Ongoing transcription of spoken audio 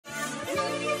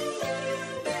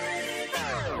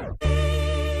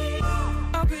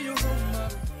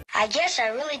I guess I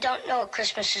really don't know what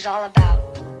Christmas is all about.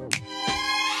 Isn't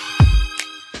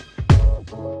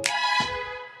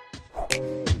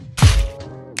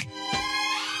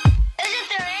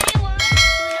there anyone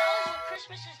who knows what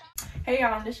Christmas is all about? Hey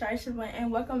y'all, I'm 𝙱𝙸𝚁𝚃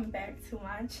and welcome back to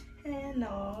my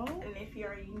channel. And if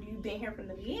you've been here from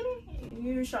the beginning,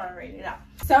 you should already know.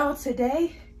 So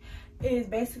today is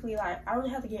basically like I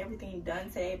really have to get everything done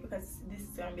today because this is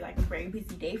gonna be like a very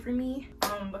busy day for me.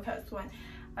 Because when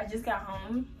I just got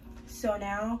home, so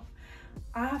now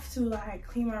I have to like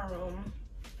clean my room.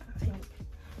 I think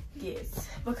yes,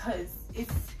 because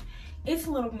it's a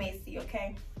little messy,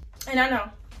 okay? And I know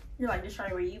you're like,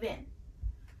 𝙱𝙸, where you been?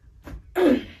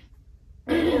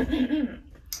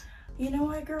 You know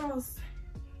what, girls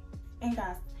and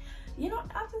guys,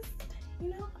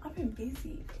 I've been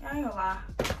busy. I ain't gonna lie.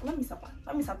 Let me stop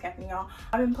capping, y'all.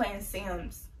 I've been playing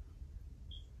Sims.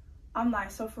 I'm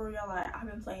like, so for real, like I've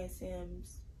been playing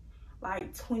Sims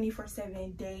like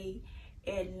 24/7 day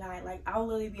and night. Like I'll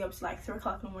literally be up to like 3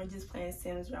 o'clock in the morning just playing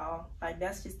Sims, y'all. Like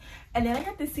that's just, and then I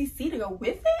got the CC to go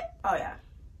with it. Oh yeah,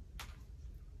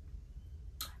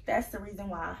 that's the reason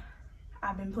why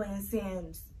I've been playing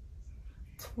Sims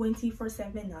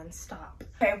 24/7 non-stop.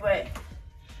 Okay, but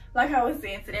like I was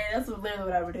saying today, that's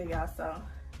literally what I would do, y'all. So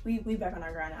we back on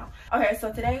our grind now. Okay,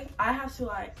 so today I have to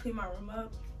like clean my room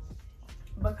up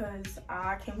because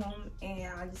I came home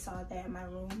and I just saw that my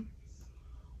room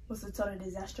was a total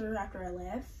disaster after I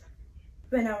left.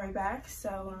 But now we're back,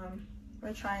 so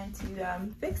we're trying to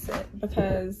fix it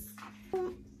because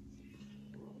to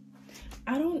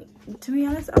be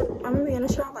honest, I'm gonna be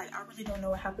honest, y'all, like I really don't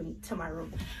know what happened to my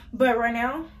room. But right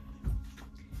now,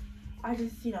 I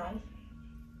just,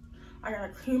 I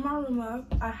gotta clean my room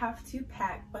up. I have to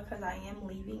pack because I am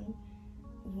leaving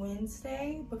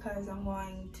Wednesday because I'm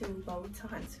going to go to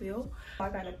Huntsville. I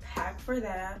gotta pack for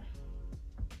that.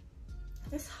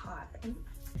 It's hot.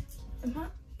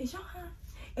 Is y'all hot?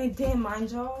 And then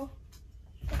mind y'all,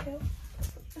 okay. I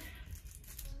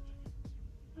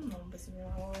don't know, I'm missing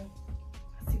wrong.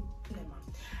 I see, never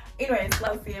mind. Anyways,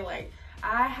 let's see, like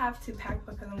I have to pack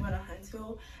because I'm going to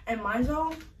Huntsville. And mind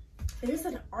y'all, there's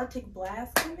an Arctic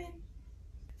blast coming.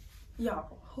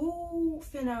 Y'all,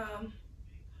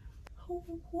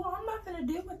 I'm not gonna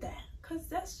deal with that because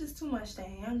that's just too much to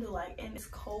handle. Like, and it's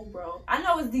cold, bro. I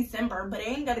know it's December, but it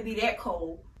ain't gotta be that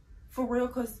cold for real.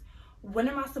 Cause what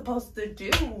am I supposed to do?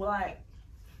 Like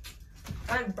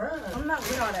bro, I'm not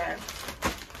with all that.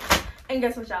 And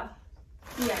guess what, y'all?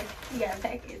 You got a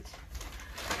package.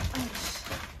 Oh,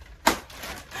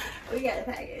 we got a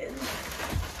package.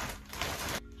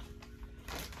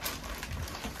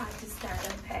 I just got a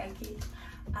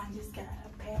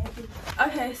package.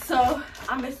 Okay, so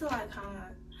I'm missing like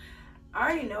I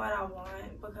already know what I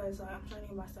want because like I'm trying to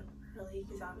get my stuff early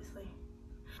because obviously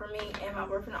for me, and my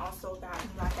boyfriend also got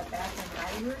like a bath and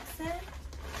body works set.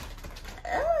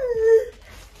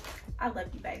 I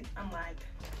love you, baby. I'm like,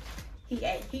 he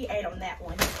ate on that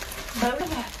one. But we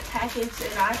got a package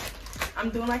and I'm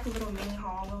doing like a little mini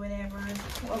haul or whatever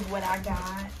of what I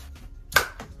got.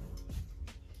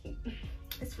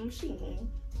 It's from Shein.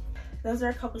 Those are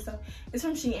a couple of stuff. It's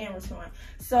from Shein and Return.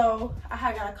 So I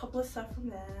had got a couple of stuff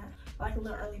from that. Like a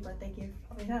little early birthday gift.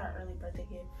 I mean, not an early birthday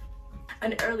gift.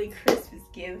 An early Christmas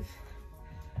gift.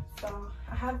 So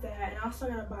I have that. And I also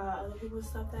gotta buy other people's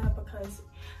stuff that because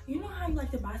you know how you like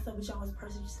to buy stuff but you always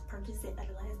purchase it at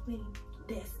the last minute?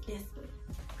 This.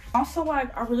 Also,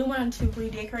 like I really wanted to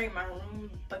redecorate my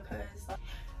room because like,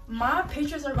 my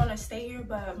pictures are gonna stay here,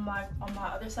 but like on my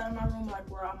other side of my room, like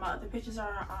where all my other pictures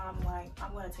are, I'm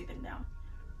gonna take them down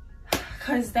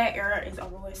because that era is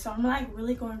over with. So I'm like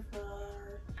really going for,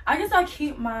 I guess I'll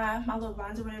keep my little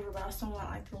vines or whatever, but I still want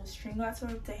like the little string lights to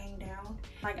hang down.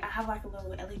 Like I have like a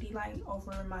little LED light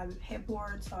over my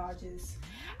headboard, so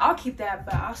I'll keep that.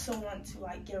 But I also want to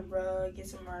like get a rug, get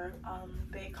some more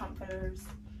bed comforters.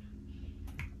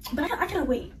 But I gotta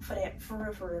wait for that for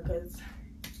real because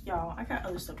y'all, I got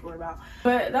other stuff to worry about.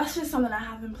 But that's just something I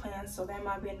haven't planned, so that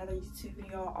might be another YouTube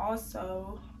video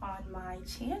also on my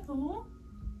channel.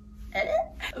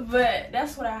 But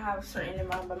that's what I have certain in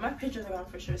mind. But my pictures are gonna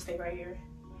for sure stay right here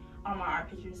on my art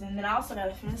pictures. And then I also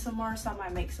gotta finish some more, so I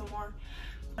might make some more.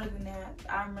 Other than that,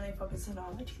 I'm really focusing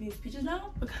on taking these pictures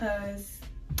now because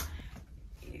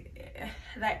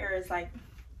that era is like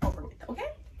over with,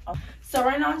 okay? So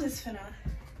right now I'm just gonna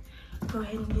go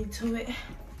ahead and get into it.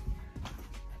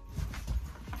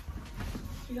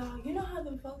 Y'all, you know how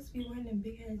them folks be wearing them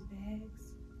big ass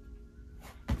bags?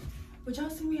 Would y'all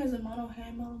see me as a model,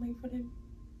 hand modeling for them?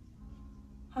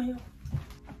 Huh, y'all?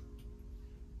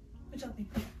 What y'all think?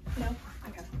 No?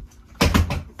 I got it.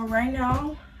 Right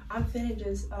now, I'm finna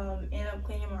just end up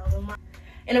cleaning my room.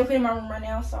 Right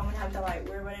now, so I'm gonna have to like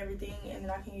wear out everything, and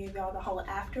then I can give y'all the whole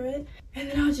after it, and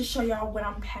then I'll just show y'all what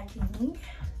I'm packing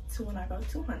to when I go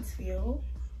to Huntsville.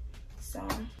 So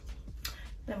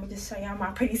let me just show y'all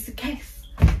my pretty suitcase.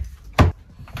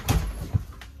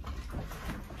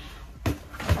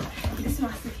 This is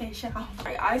my suitcase, y'all.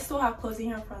 Like, I still have clothes in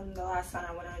here from the last time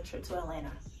I went on a trip to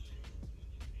Atlanta.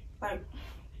 Like,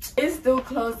 it's still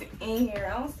clothes in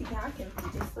here. I don't see how I can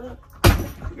pick this up.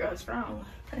 The girl's strong.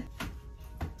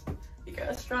 The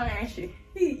girl's strong, ain't she?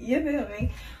 You feel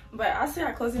me? But I still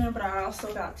got clothes in here, but I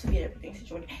also got to get everything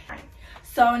situated. Right.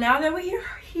 So now that we're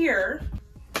here,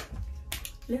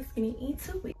 let's get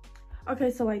into it.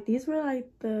 Okay, so like these were like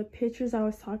the pictures I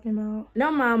was talking about.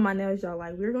 Don't mind my nails, y'all.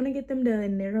 Like, we're gonna get them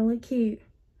done. They're gonna look cute.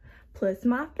 Plus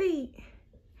my feet.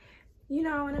 You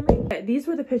know what I mean? Yeah, these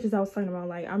were the pictures I was talking about.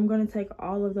 Like, I'm gonna take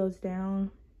all of those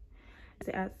down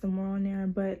to add some more on there.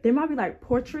 But there might be like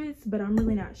portraits, but I'm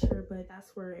really not sure. But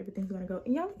that's where everything's gonna go.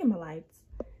 And y'all look at my lights.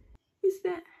 You see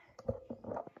that?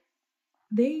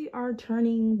 They are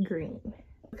turning green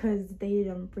because they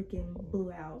done freaking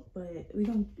blew out. But we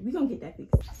gonna get that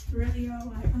fixed. Really, y'all?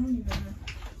 Like, I don't even know.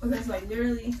 Because like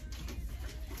literally,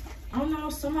 I don't know.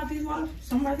 Some of these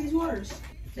waters,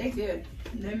 they good.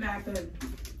 They're not good.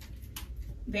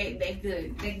 They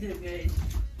good. They good.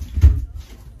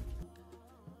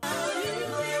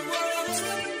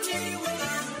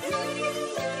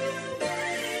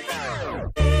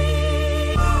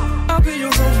 I'll be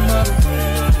your role model.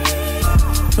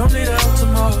 Don't need out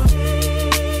tomorrow.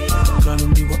 Gonna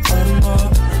be what all tomorrow.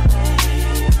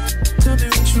 Tell me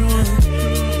what you want.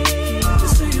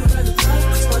 Just say you had a time,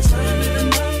 'cause my time ain't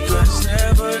enough. 'Cause it's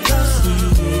never enough for you.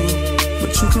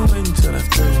 But you can wait until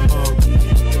after tomorrow.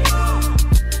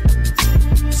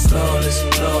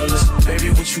 Flawless, baby,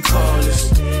 what you call this?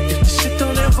 If the shit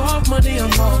don't involve money,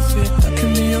 I'm off it. I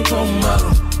can be your role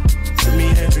model.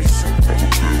 Jimi Hendrix.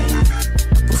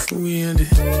 Before we end it,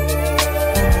 no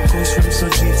more ghost rips or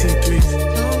GT3s.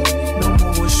 No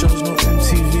more voice shows, no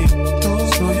MTV.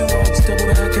 So you won't step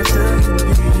back after you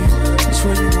leave. That's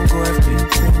where you won't go after you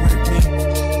came with me.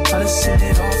 I done sent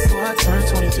it off before I turned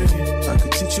 23. I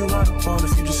could teach you how to ball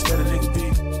if you just let a nigga be.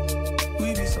 We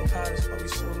be so pirates, but we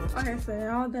so low. Okay, so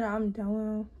now that I'm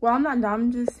done, well, I'm not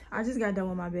done. I just got done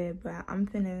with my bed, but I'm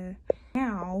finna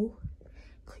now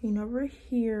clean over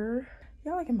here.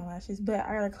 Y'all like my lashes, but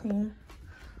I gotta clean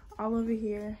all over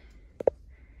here.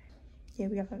 Yeah,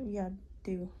 we gotta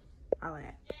do all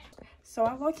that. So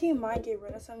I low-key might get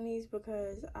rid of some of these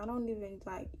because I don't even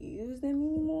like use them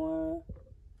anymore.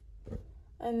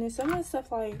 And then some of the stuff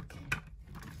is like,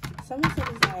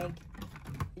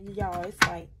 y'all, it's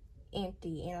like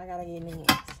empty, and I gotta get new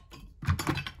ones.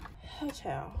 Oh,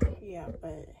 child. Yeah,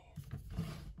 but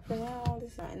for now,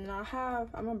 this is not. And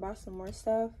I'm gonna buy some more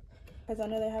stuff because I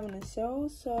know they're having a show,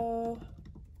 so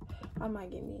I might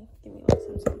give me like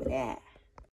some of that.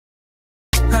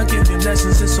 I give you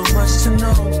lessons, there's so much to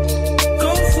know.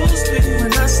 Go full speed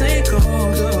when I say go.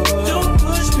 Don't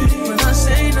push me when I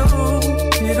say no.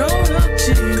 You don't look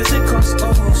cheap, cause it costs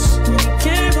O's. When you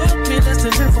can't book me, let's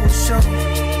deliver a show.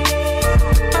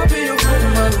 I'll be your role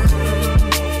model.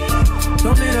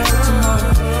 Don't need out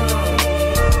tomorrow.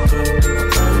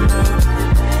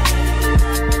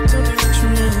 Tell me what you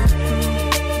want.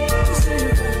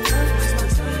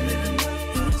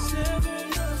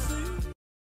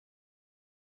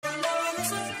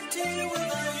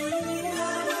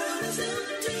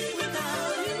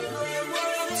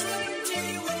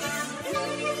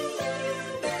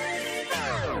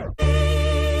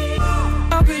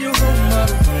 I'll be your role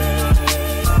model.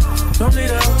 Don't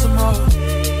need out tomorrow.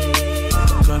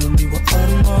 Gonna be what all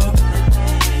tomorrow.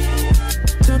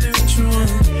 Tell me what you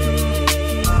want.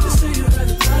 Just say you had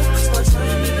a time, 'cause my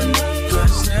time ain't enough.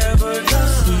 'Cause it's never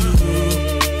enough for you.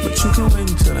 But you can wait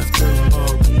until after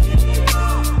tomorrow.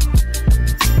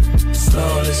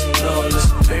 Flawless,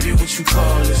 baby, what you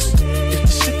call this? If the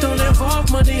shit don't involve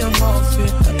money, I'm off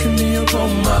it. I can be your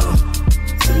role model.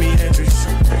 Jimi Hendrix.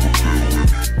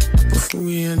 Before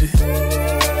we end it, no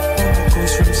more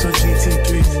ghost rips or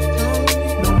GT3s.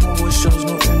 No more voice shows,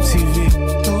 no MTV.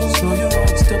 So you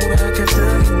won't step back after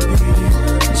you leave.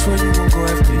 That's where you won't go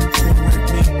after you came with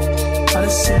me. I done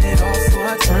sent it off before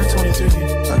I turned 23.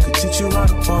 I could teach you how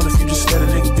to ball if you just let a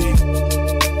nigga be.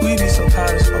 We be so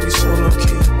pirates, but we so low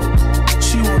key.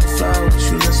 She want to fly with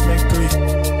you, let's make 3.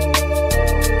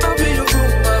 I'll be your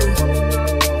role model.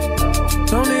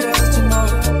 Don't need us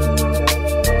tomorrow.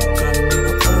 Gotta be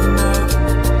what I'm tomorrow.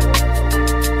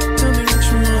 Tell me what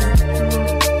you want.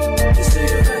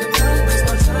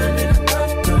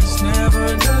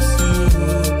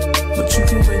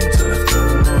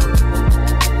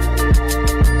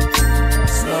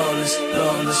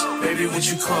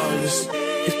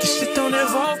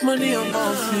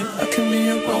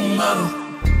 model.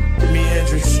 Give me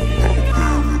Hendrix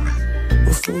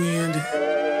before we end it.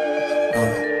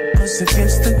 Us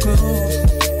against the globe.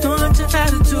 Don't let your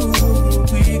attitude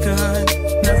we got.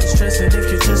 Never stressing if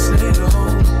you just say go.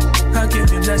 I give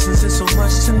you lessons, there's so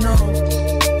much to know.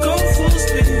 Go full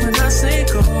speed when I say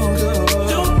go.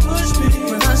 Don't push me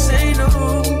when I say no.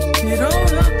 You don't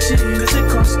look cheap, cause it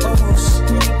costs O's.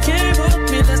 You can't book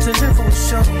me, that's the live for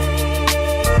show.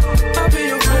 I'll be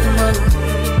your role model.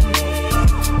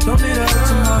 Don't need that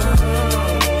tomorrow.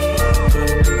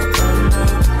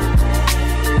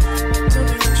 Tell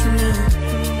me what you want.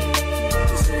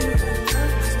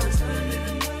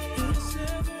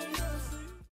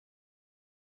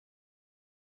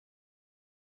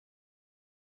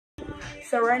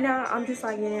 So right now I'm just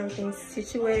like getting everything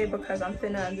situated because I'm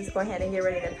just go ahead and get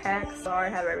ready to pack. So I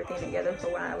already have everything together for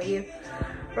when I leave.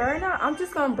 But right now I'm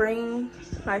just gonna bring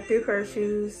like 3 pair of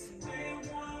shoes,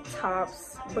 tops,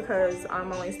 because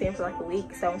I'm only staying for like a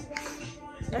week. So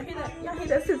y'all hear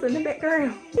that sizzle in the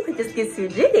background? It just gets too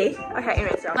jitty. Okay,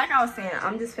 anyway, so like I was saying,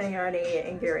 I'm just finna get ready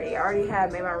and get ready. I already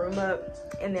have made my room up,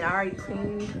 and then I already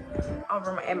cleaned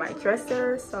over my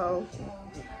dresser. So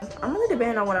I'm really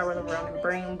debating on what I really want to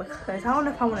bring, because I don't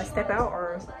know if I want to step out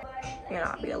or, you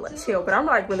know, be a little chill. But I'm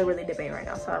like really debating right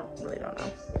now, so I really don't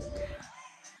know.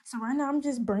 So right now I'm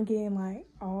just bringing like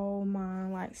all my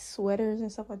like sweaters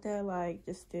and stuff like that, like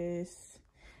just this,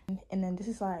 and then this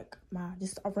is like my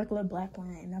just a regular black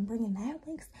one, and I'm bringing that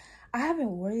because I haven't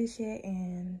worn this yet,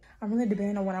 and I'm really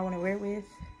debating on what I want to wear it with.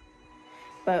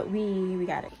 But we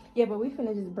got it. Yeah, but we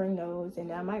finna just bring those,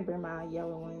 and I might bring my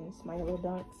yellow ones, my yellow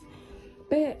dunks.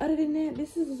 But other than that,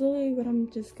 this is really what I'm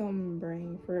just gonna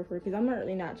bring for because I'm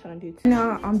really not trying to do.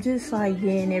 Now I'm just like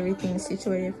getting everything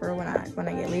situated for when I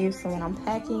get leave. So when I'm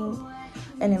packing,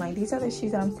 and then like these are the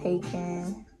shoes that I'm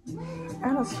taking. I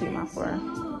don't know what my for.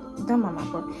 Don't mind my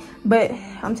for. But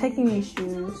I'm taking these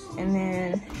shoes, and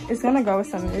then it's gonna go with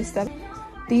some of this stuff.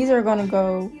 These are gonna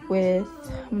go with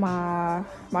my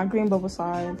green bubble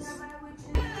slides.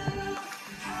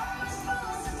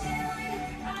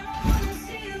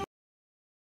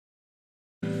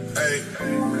 Hey,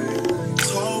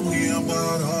 told me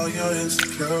about all your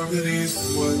insecurities.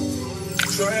 What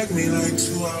dragged me like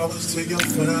 2 hours to your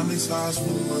family's house.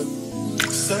 What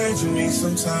said you need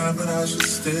some time, but I should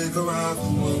stick around.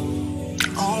 What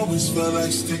always felt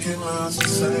like sticking around the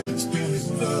same experience.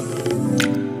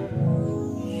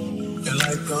 And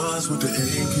like guns with the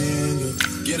ink in,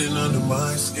 you're getting under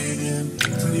my skin.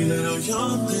 Pretty little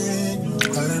young thing,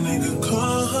 had a nigga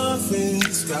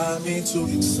confidence, got me too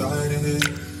excited.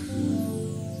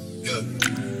 Yeah.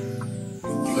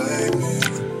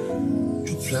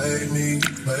 You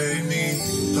played me,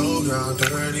 low down,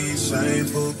 dirty,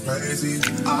 shameful, crazy.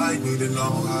 I need to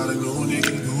know how the new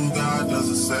nigga you got does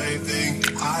the same thing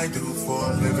I do for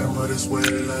a living, but it's way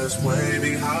less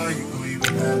wavy. How you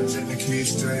even managing to keep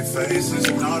straight faces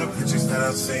and all the pictures that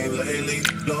I've seen lately?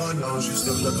 Lord knows you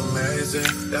still look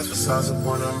amazing. That's besides the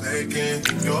point I'm making.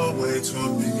 You're way too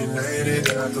opinionated.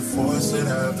 I have to force it, I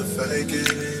have to fake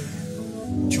it.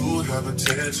 You have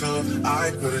potential,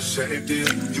 I could've shaped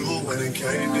it. You went and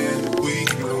caved in, we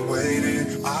could've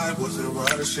waited. I wasn't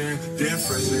rushing,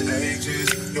 difference in ages.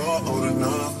 You're old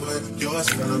enough, but you're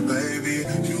still a baby.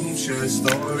 You shared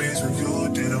stories when you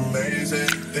did amazing.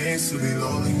 Things to be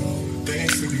loyal,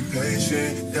 things to be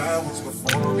patient. That was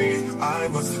before me, I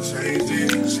must have changed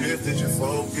it. Shifted your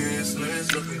focus,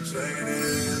 let's look and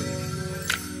jaded.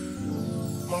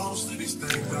 Most of these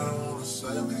things I wanna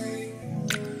say.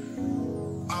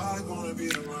 I wanna be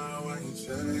around when you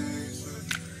chase it.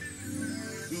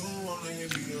 You wanna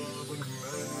hit me up when you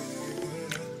make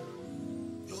it.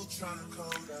 You'll try to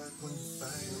come back when you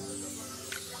fail.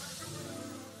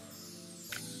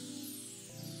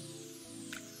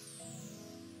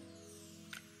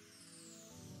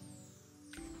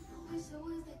 So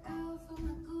was the girl from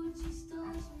the Gucci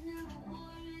store. She never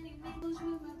wore any makeup with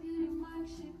my beauty mark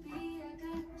should be. I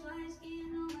got dry skin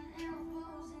on my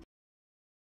elbows.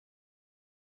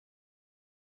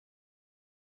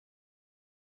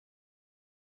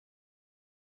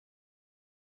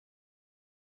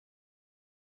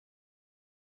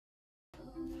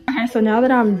 Okay, so now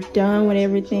that I'm done with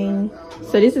everything,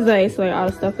 so this is like all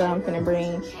the stuff that I'm gonna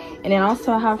bring, and then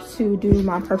also I have to do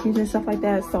my perfumes and stuff like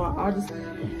that. So I'll just,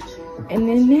 and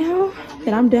then now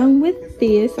that I'm done with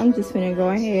this, I'm just gonna go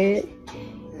ahead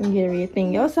and get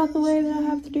everything else out the way that I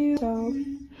have to do. So,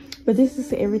 but this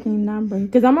is everything that I'm bringing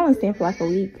because I'm only staying for like a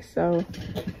week, so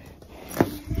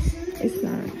it's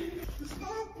not.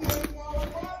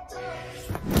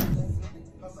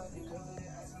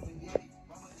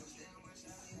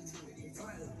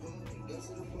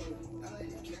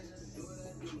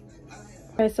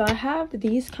 Okay, so I have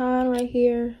these kind right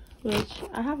here, which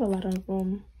I have a lot of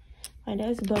them. Like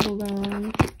that's bubble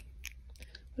gum.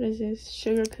 What is this?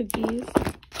 Sugar cookies.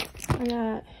 I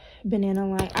got banana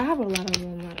light. I have a lot of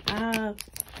them. Like I have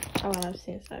a lot of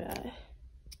scents I got.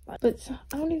 But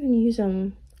I don't even use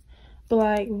them. But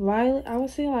like violet, I would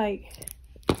say like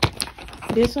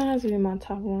this one has to be my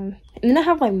top one. And then I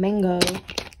have like mango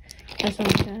or something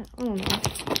like that. I don't know.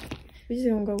 We just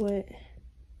gonna go with,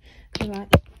 cause like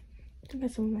I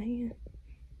got some in my hand.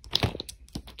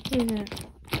 What is that?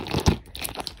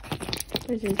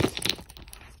 What is this?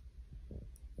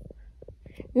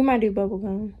 We might do bubble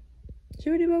gum.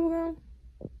 Should we do bubble gum?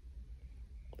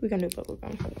 We're gonna do bubble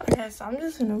gum. Okay, so I'm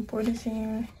just gonna pour this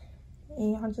in.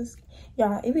 And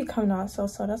y'all, it be coming out so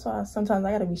that's why sometimes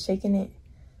I gotta be shaking it.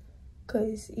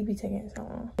 Cause it be taking so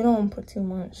long. You don't wanna put too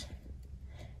much.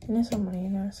 And there's some money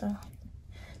in there, so.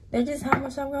 That's just how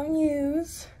much I'm gonna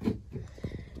use.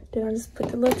 Then I just put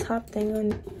the little top thing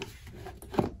on.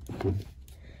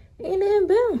 And then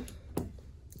boom.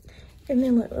 And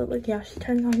then look, y'all, she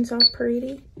turns on so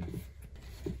pretty.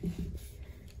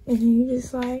 And then you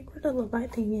just like, where the little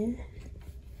light thing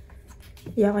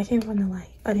is? Yeah, I can't find the light.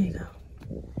 Oh, there you go.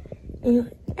 And you're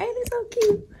like, ain't it so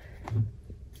cute?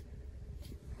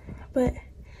 But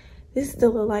this is the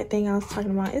little light thing I was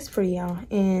talking about. It's pretty, y'all.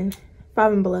 And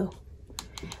 5 and below.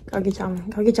 Go get y'all one.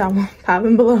 Go get y'all one. 5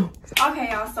 and below. Okay,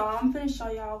 y'all. So I'm gonna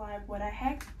show y'all like what I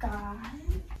had got.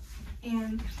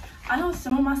 And I know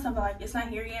some of my stuff like it's not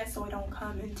here yet, so it don't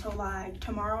come until like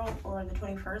tomorrow or the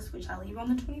 21st, which I leave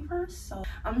on the 21st. So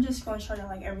I'm just gonna show y'all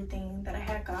like everything that I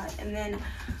had got, and then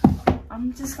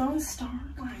I'm just gonna start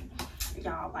like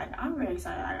y'all. Like I'm really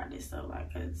excited I got this stuff,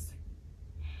 like cause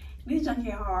this junk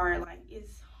ain't hard. Like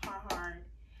it's hard.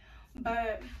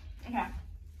 But okay.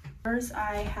 First,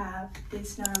 I have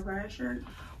this Nara shirt,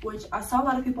 which I saw a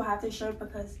lot of people have this shirt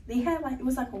because they had like, it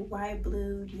was like a white,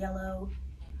 blue, yellow,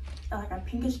 like a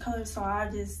pinkish color. So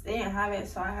they didn't have it.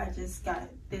 So I had just got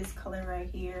this color right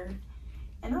here.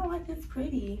 And I like it's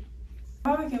pretty.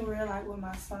 Probably can wear like with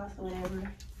my socks or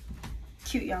whatever.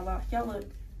 Cute, y'all. Y'all look.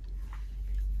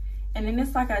 And then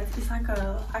it's like a tan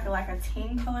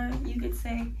color, you could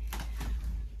say.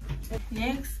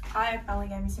 Next, I finally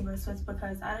got me some gray sweats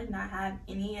because I did not have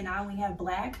any and I only have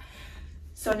black.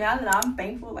 So now that I'm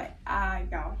thankful, like I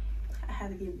had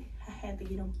to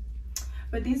get them.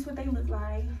 But these what they look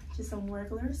like, just some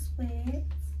regular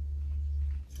sweats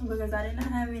because I did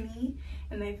not have any,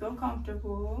 and they feel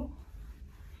comfortable.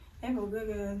 They feel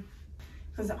good.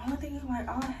 Because the only thing is like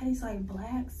all I had is like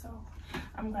black, so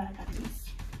I'm glad I got these.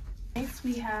 Next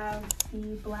we have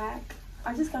the black.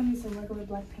 I just got me some regular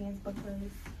black pants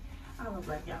because I love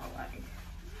black, y'all. Like,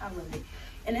 I love it.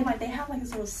 And then like they have like this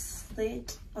little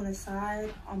slit on the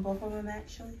side on both of them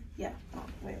actually. Yeah. Oh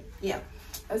wait. Yeah.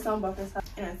 It's on both sides.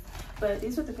 Yeah. But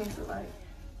these are what the pants look like.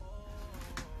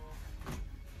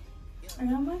 I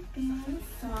got my pants,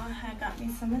 so I had got me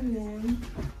some of them.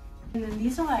 And then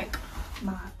these are like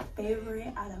my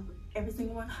favorite out of every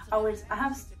single one. I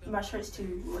have my shirts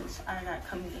too, which I got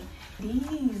coming in.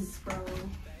 These, bro.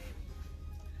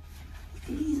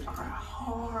 These are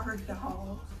hard,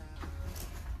 y'all.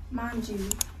 Mind you,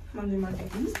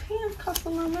 these pants cost a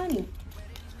lot of money.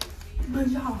 But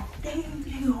y'all, they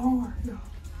hard, y'all.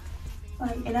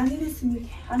 Like, and I needed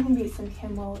some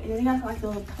camo. And then they got like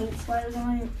little paint splatters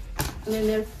on it. And then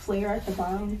there's flare at the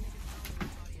bottom.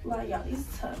 Like, y'all, these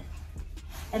tough.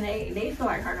 And they feel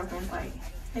like cargo pants. Like,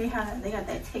 they got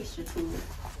that texture to it.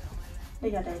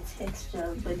 They got that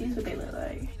texture. But these what they look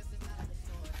like.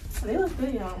 They look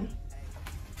good, y'all.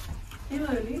 They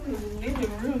look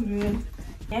real good.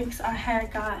 Next, I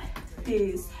had got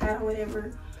this hat or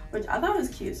whatever, which I thought was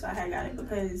cute, so I had got it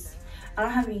because I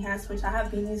don't have any hats, which I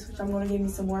have beanies, which I'm gonna give me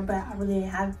some more, but I really didn't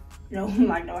have no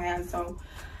hats, so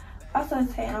I saw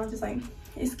this hat and I was just like,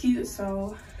 it's cute,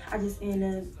 so I just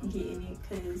ended up getting it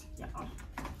because y'all.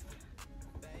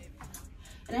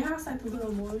 And it has like a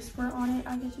little more spurt on it,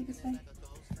 I guess you could say.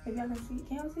 If y'all can see it,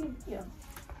 can y'all see it? Yeah.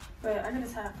 But I got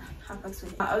this hat, I fucks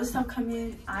with it. My other stuff come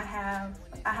in, I have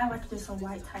like just a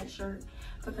white tight shirt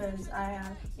because I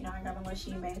have, I got my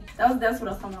Shein bag. That's what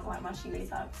I was talking about, like my Shein bag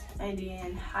tops. And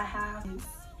then I have this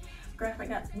graphic,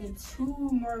 I got me 2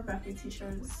 more graphic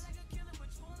t-shirts.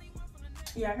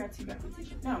 Yeah, I got 2 graphic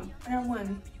t-shirts. No, I got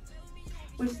 1,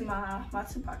 which is my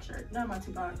Tupac shirt. Not my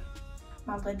Tupac,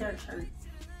 my Blood Dirt shirt.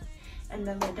 And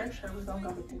then the dirt shirt was gonna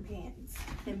go with them pants,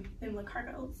 them little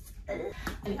cargos.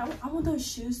 And I want those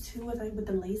shoes too, with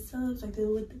the lace ups, like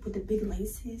with the big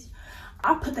laces.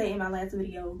 I'll put that in my last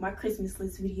video, my Christmas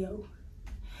list video.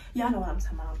 Y'all know what I'm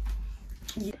talking about.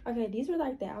 Yeah. Okay, these were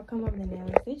like the outcome of the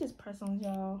nails. They just press on,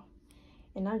 y'all.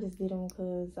 and I just did them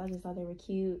because I just thought they were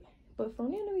cute. But for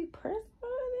them to be pressed on,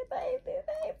 these things is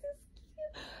cute.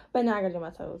 But now I gotta do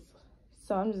my toes,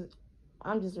 so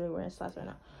I'm just really wearing slacks right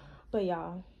now. But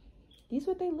y'all, these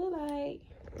what they look like.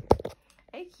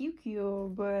 They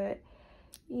cute, but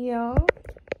yeah.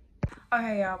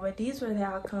 Okay, y'all, but these were the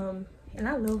outcome, and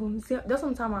I love them. See, that's what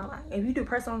I'm talking about. Like, if you do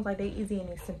press-ons, like, they easy and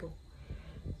they simple,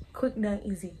 quick, done,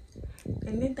 easy.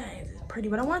 And then things is pretty,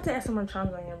 but I wanted to add some more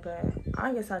charms on here, but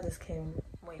I guess I just couldn't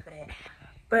wait for that.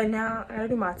 But now I gotta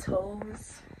do my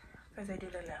toes, because they do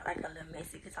look like a little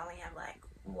messy, because I only have like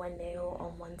one nail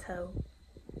on one toe.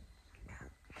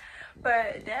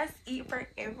 But that's it for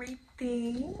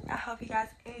everything. I hope you guys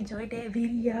enjoyed that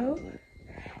video.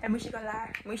 And make sure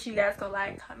you guys go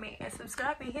like, comment, and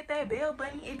subscribe, and hit that bell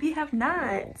button if you have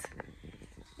not.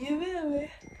 You feel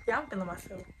me? Yeah, I'm feeling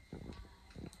myself.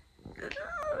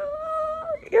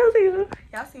 Y'all see him?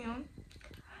 Y'all see him?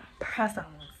 Press-ons.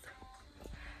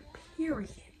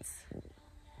 Periods.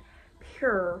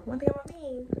 Pure. One thing about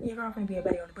me, your girlfriend be a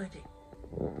baddie on the budget.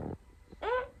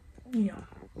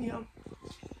 Yeah.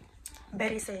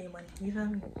 Betty saving money. You feel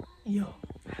me? Yo.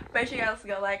 Make sure you guys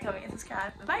go like, comment, and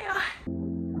subscribe. Bye, y'all.